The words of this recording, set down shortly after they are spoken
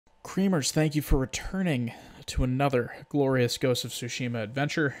Creamers, thank you for returning to another glorious Ghost of Tsushima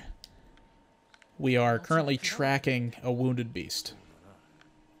adventure. We are currently tracking a wounded beast.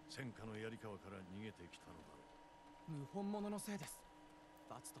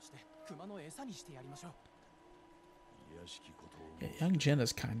 Yeah, young Jin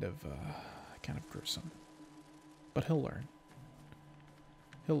is kind of gruesome, but he'll learn.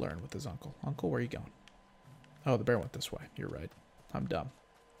 He'll learn with his uncle. Uncle, where are you going? Oh, the bear went this way. You're right. I'm dumb.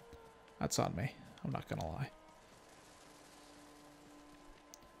 That's on me. I'm not gonna lie.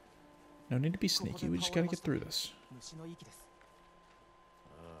 No need to be sneaky. We just gotta get through this.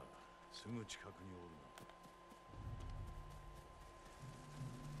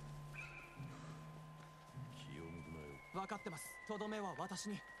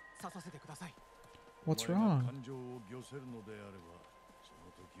 What's wrong?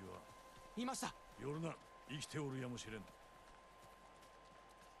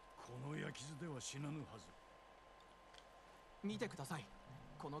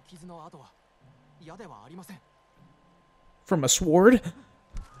 From a sword?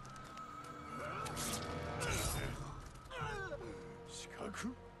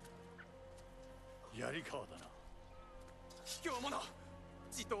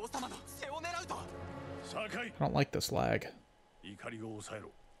 I don't like this lag.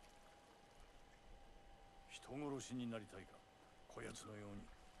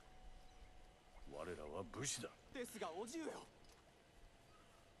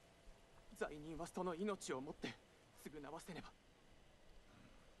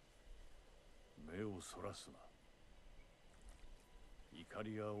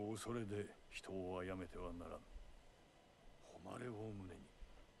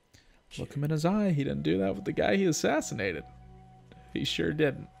 Look him in his eye. He didn't do that with the guy he assassinated. He sure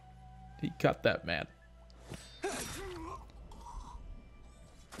didn't. He cut that man.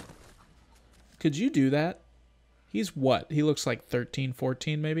 Could you do that? He's what? He looks like 13,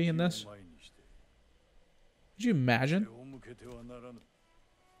 14 maybe in this. Could you imagine?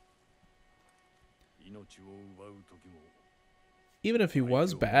 Even if he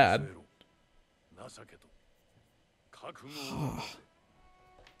was bad.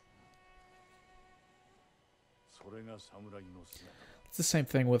 It's the same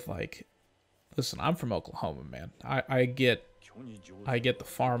thing with, like, listen, I'm from Oklahoma, man. I get the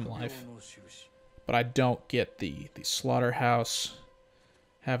farm life, but I don't get the slaughterhouse,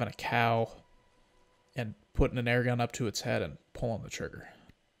 having a cow and putting an air gun up to its head and pulling the trigger.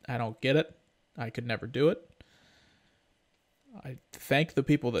 I don't get it. I could never do it. I thank the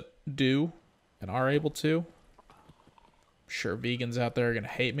people that do and are able to. I'm sure vegans out there are going to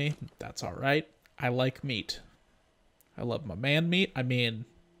hate me. That's all right. I like meat. I love my man meat. I mean,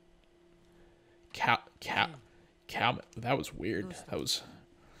 cow. That was weird. That was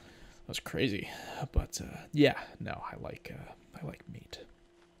crazy. But yeah, no, I like meat.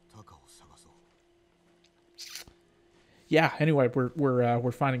 Yeah. Anyway,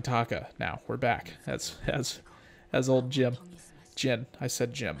 we're finding Taka now. We're back. As old Jin. I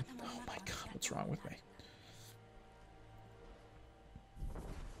said Jim. Oh my God, what's wrong with me?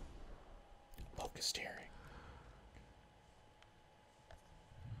 Focused hearing.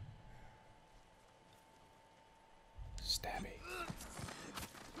 Stabby.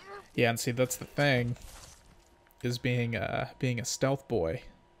 Yeah, and see, that's the thing, is being a stealth boy.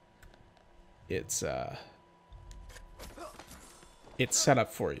 It's set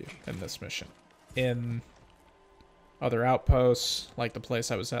up for you in this mission. In other outposts, like the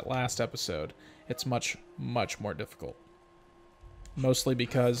place I was at last episode, it's much, much more difficult. Mostly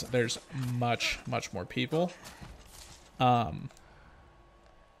because there's much, much more people. But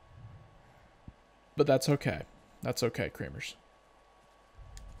that's okay. That's okay, creamers.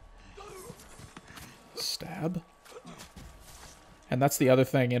 Stab. And that's the other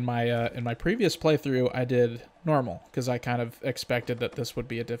thing. In my previous playthrough, I did normal, because I kind of expected that this would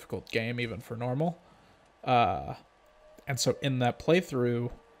be a difficult game, even for normal. And so in that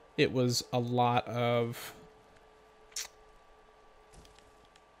playthrough, it was a lot of...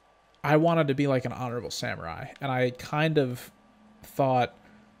 I wanted to be like an honorable samurai, and I kind of thought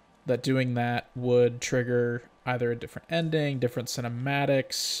that doing that would trigger either a different ending, different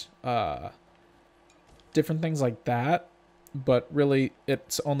cinematics, different things like that, but really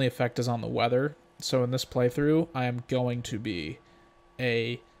its only effect is on the weather. So in this playthrough, I am going to be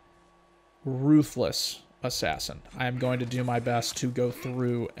a ruthless assassin. I am going to do my best to go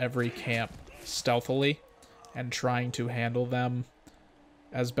through every camp stealthily and trying to handle them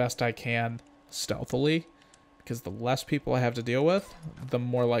as best I can stealthily, because the less people I have to deal with, the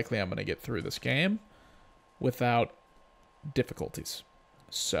more likely I'm going to get through this game without difficulties.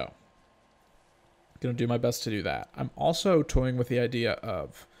 So Gonna do my best to do that. I'm also toying with the idea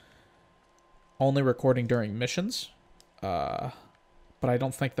of only recording during missions, but I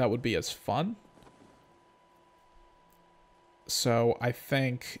don't think that would be as fun. So I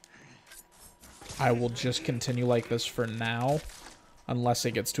think I will just continue like this for now, unless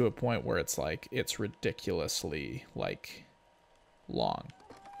it gets to a point where it's like, it's ridiculously, like, long,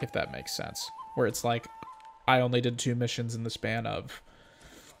 if that makes sense. Where it's like, I only did 2 missions in the span of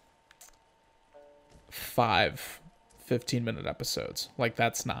 5 15-minute episodes. Like,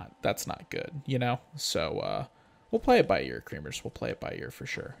 that's not good, you know? So, we'll play it by ear, Creamers. We'll play it by ear for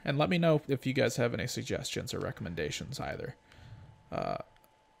sure. And let me know if you guys have any suggestions or recommendations either.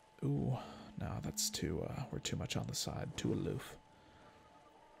 Ooh, no, that's too, we're too much on the side, too aloof.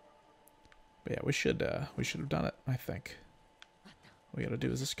 But yeah, we should have done it, I think. All we gotta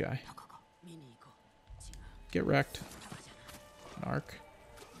do is this guy. Get wrecked. Narc.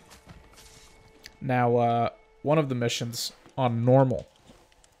 Now, one of the missions on normal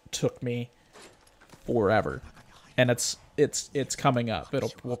took me forever. And it's coming up.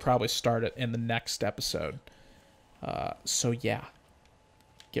 We'll probably start it in the next episode. So yeah.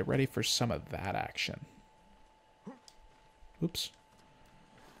 Get ready for some of that action. Oops.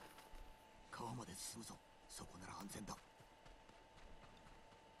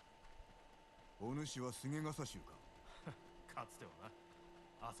 お主は菅笠衆か。かつてはな。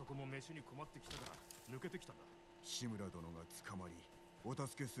あそこも飯に困ってきたから抜けてきたんだ。志村殿が捕まり、お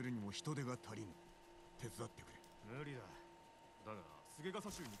助けするにも人手が足りぬ。手伝ってくれ。無理だ。だが菅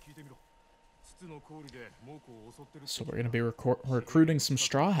笠衆に聞いてみろ。筒の氷で猛虎を襲ってる。So we're gonna be recruiting some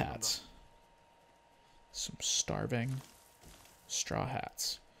straw hats. Some starving straw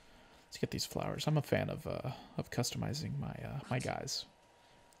hats. Let's get these flowers. I'm a fan of customizing my guys.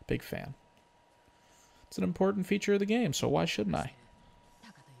 Big fan. It's an important feature of the game, so why shouldn't I?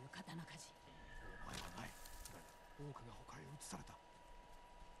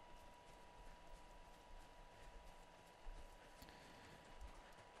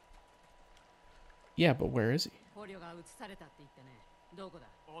 Yeah, but where is he?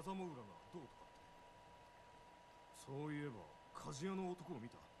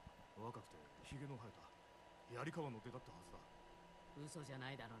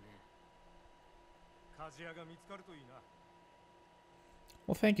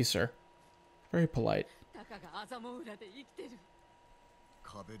 Well, thank you, sir. Very polite.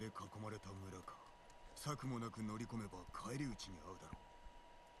 壁で囲まれた村か。策もなく乗り込めば返り討ちに遭うだろ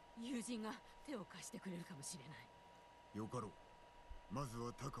う。友人が手を貸してくれるかもしれない。よかろう。まず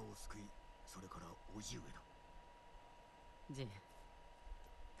はタカを救い、それから叔父上だ。ジン。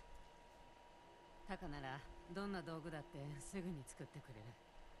タカならどんな道具だってすぐに作ってくれる。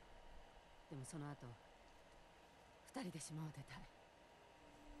でもその後、二人で島を出たい。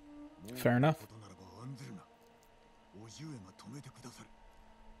Fair enough. ことならば案ずるな。叔父上が止めてくださる。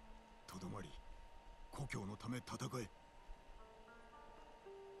とどまり、故郷のため戦え。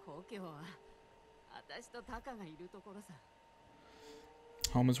故郷は私とタカがいるところさ。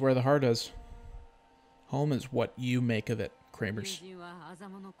Home is where the heart is. Home is what you make of it, Kramers.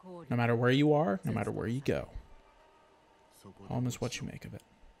 No matter where you are, no matter where you go. Home is what you make of it.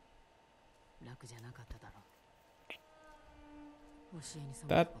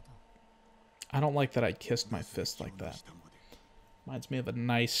 That... I don't like that I kissed my fist like that. Reminds me of a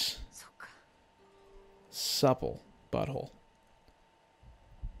nice, supple butthole.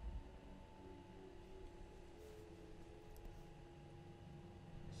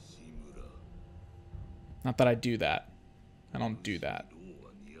 Not that I do that. I don't do that.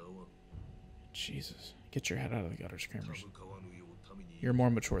 Jesus. Get your head out of the gutters, Kramers. You're more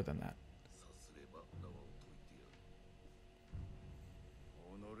mature than that.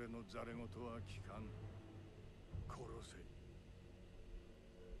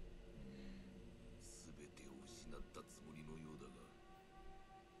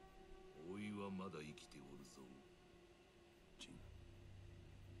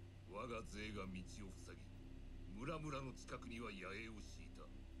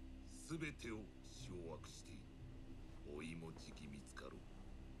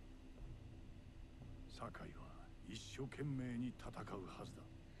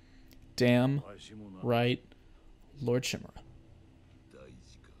 Damn right, Lord Shimura.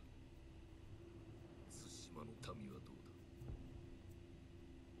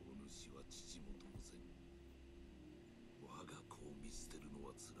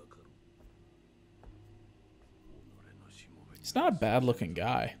 He's not a bad-looking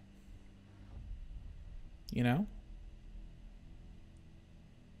guy. You know?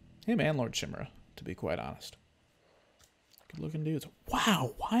 Him and Lord Shimura, to be quite honest. Good-looking dudes.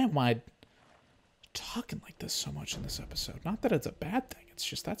 Wow, why am I talking like this so much in this episode? Not that it's a bad thing. It's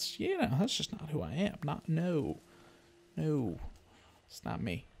just that's just not who I am. No. It's not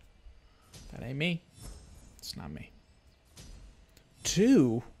me. That ain't me. It's not me.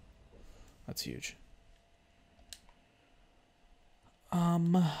 2. That's huge.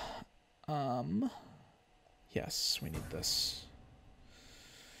 Yes, we need this.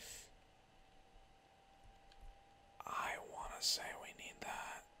 I want to say we need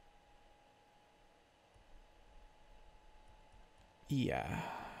that. Yeah.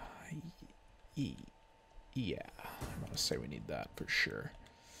 Yeah. I want to say we need that for sure.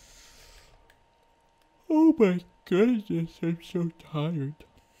 Oh my goodness, I'm so tired.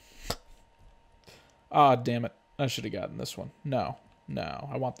 Ah, damn it. I should have gotten this one. No.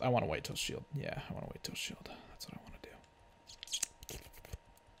 I want to wait till shield. Yeah, I want to wait till shield. That's what I want to do.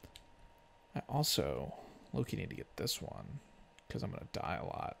 I also low-key need to get this one because I'm going to die a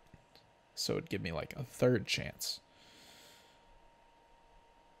lot. So it'd give me like a 3rd chance.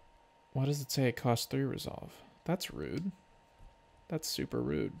 Why does it say it costs 3 resolve? That's rude. That's super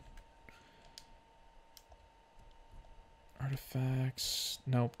rude. Artifacts.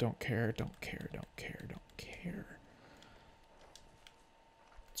 Nope, don't care.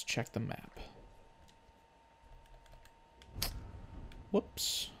 Let's check the map.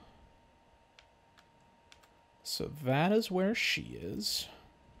 Whoops. So that is where she is.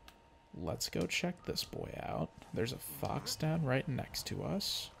 Let's go check this boy out. There's a fox down right next to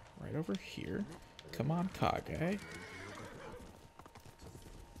us. Right over here. Come on, Kage.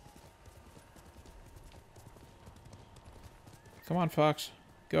 Come on, fox.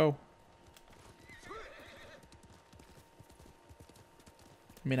 Go.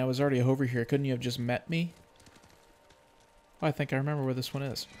 I mean, I was already over here. Couldn't you have just met me? Oh, I think I remember where this one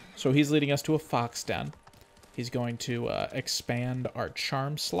is. So he's leading us to a fox den. He's going to expand our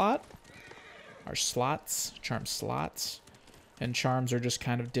charm slot. Our slots. Charm slots. And charms are just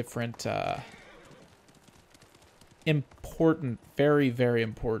kind of different, important, very, very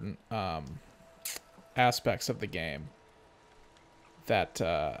important aspects of the game that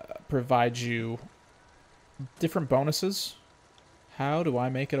provide you different bonuses. How do I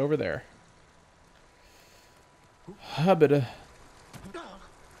make it over there? Habita.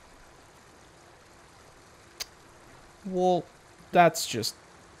 Well, that's just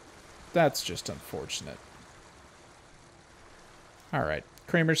unfortunate. Alright,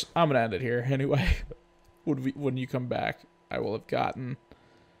 Creamers, I'm gonna end it here. Anyway, when you come back, I will have gotten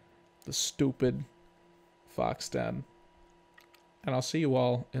the stupid fox den. And I'll see you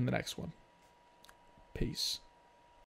all in the next one. Peace.